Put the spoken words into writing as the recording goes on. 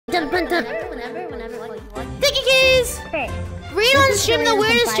Thank you, keys! Okay. Read on stream the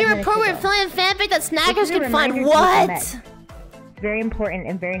weirdest year appropriate Filian fanfic that snackers can find. What? Very important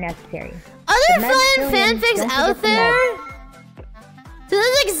and very necessary. Are there Filian fanfics out there? Do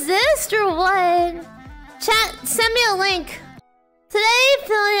those exist or what? Chat, send me a link. Today,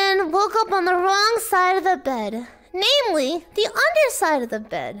 Filian woke up on the wrong side of the bed. Namely, the underside of the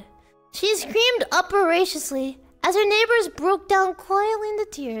bed. She screamed uproariously as her neighbors broke down quietly into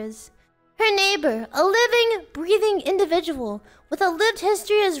tears. Her neighbor, a living, breathing individual with a lived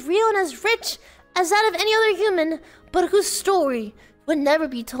history as real and as rich as that of any other human, but whose story would never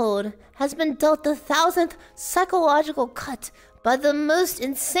be told, has been dealt the 1000th psychological cut by the most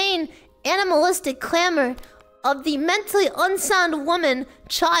insane, animalistic clamor of the mentally unsound woman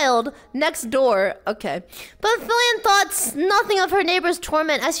child next door. Okay. But Filian thought nothing of her neighbor's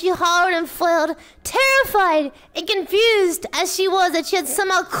torment as she hollered and flailed, terrified and confused as she was that she had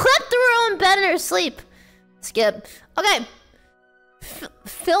somehow crept through her own bed in her sleep. Skip. Okay.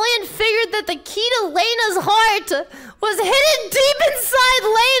 Filian figured that the key to Lena's heart was hidden deep inside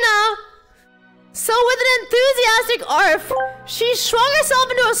Lena. So with an enthusiastic arf, she shrunk herself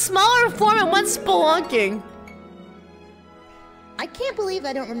into a smaller form and went spelunking. I can't believe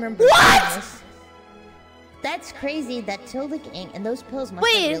I don't remember. What? This. That's crazy. That Tillicking and those pills must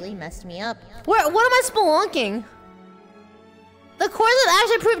have really messed me up. What am I spelunking? The course of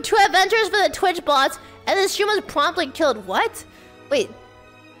action proved too adventurous for the Twitch bots, and the stream was promptly killed. What? Wait.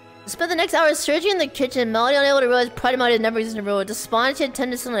 Spent the next hour searching in the kitchen, Melody unable to realize Pride Melody had never used in a row. Despondent, she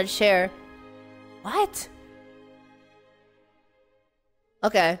attended to sit on a chair. What?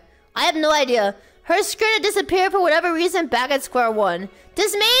 Okay. I have no idea. Her skirt had disappeared for whatever reason back at square one.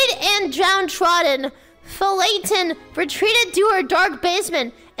 Dismayed and downtrodden, Filian retreated to her dark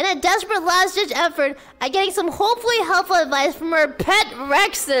basement in a desperate last-ditch effort at getting some hopefully helpful advice from her pet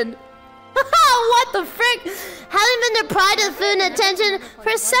Rexon. What the frick? Having been deprived of food and attention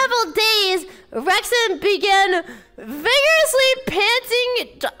for several days, Rexon began vigorously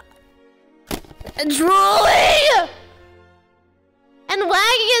panting, drooling, and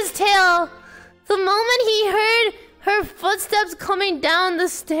wagging his tail the moment he heard her footsteps coming down the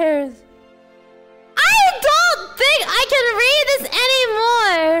stairs. I don't think I can read this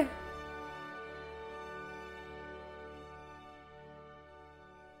anymore.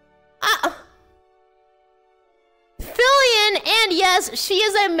 Filian, and yes, she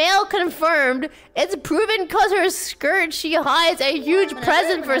is a male confirmed. It's proven cause her skirt she hides a huge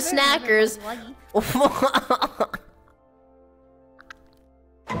present for snackers.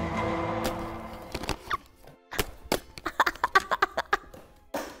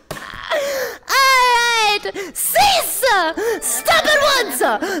 Cease! Stop at once!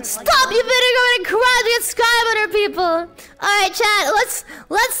 Stop! You better go and cry and subscribe on her people. Alright, chat, let's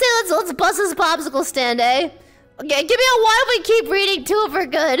bust this popsicle stand, eh? Okay, give me a while if we keep reading too if we're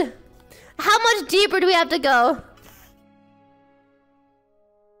good. How much deeper do we have to go?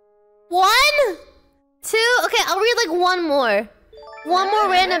 1? 2? Okay, I'll read like one more. One more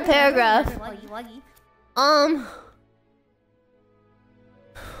random paragraph.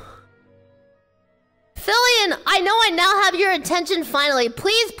 Filian, I know I now have your attention finally.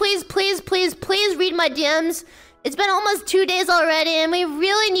 Please, please, please, please, please read my DMs. It's been almost 2 days already and we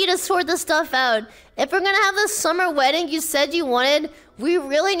really need to sort this stuff out. If we're gonna have this summer wedding you said you wanted, we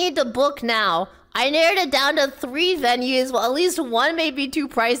really need to book now. I narrowed it down to 3 venues, well at least one may be too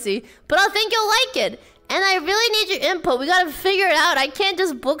pricey, but I think you'll like it. And I really need your input. We gotta figure it out. I can't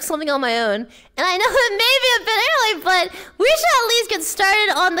just book something on my own. And I know it may be a bit early, but we should at least get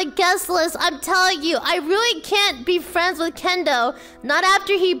started on the guest list. I'm telling you, I really can't be friends with Kendo. Not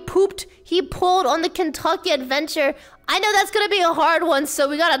after he pulled on the Kentucky adventure. I know that's gonna be a hard one, so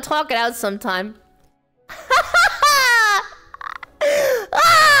we gotta talk it out sometime. No,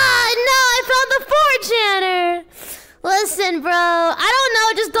 I found the 4chaner. Listen, bro, I don't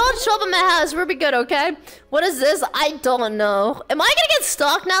know, just don't show up at my house, we'll be good, okay? What is this? I don't know. Am I gonna get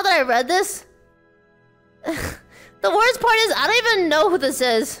stalked now that I read this? The worst part is, I don't even know who this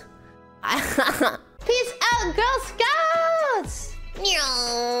is. Peace out, Girl Scouts!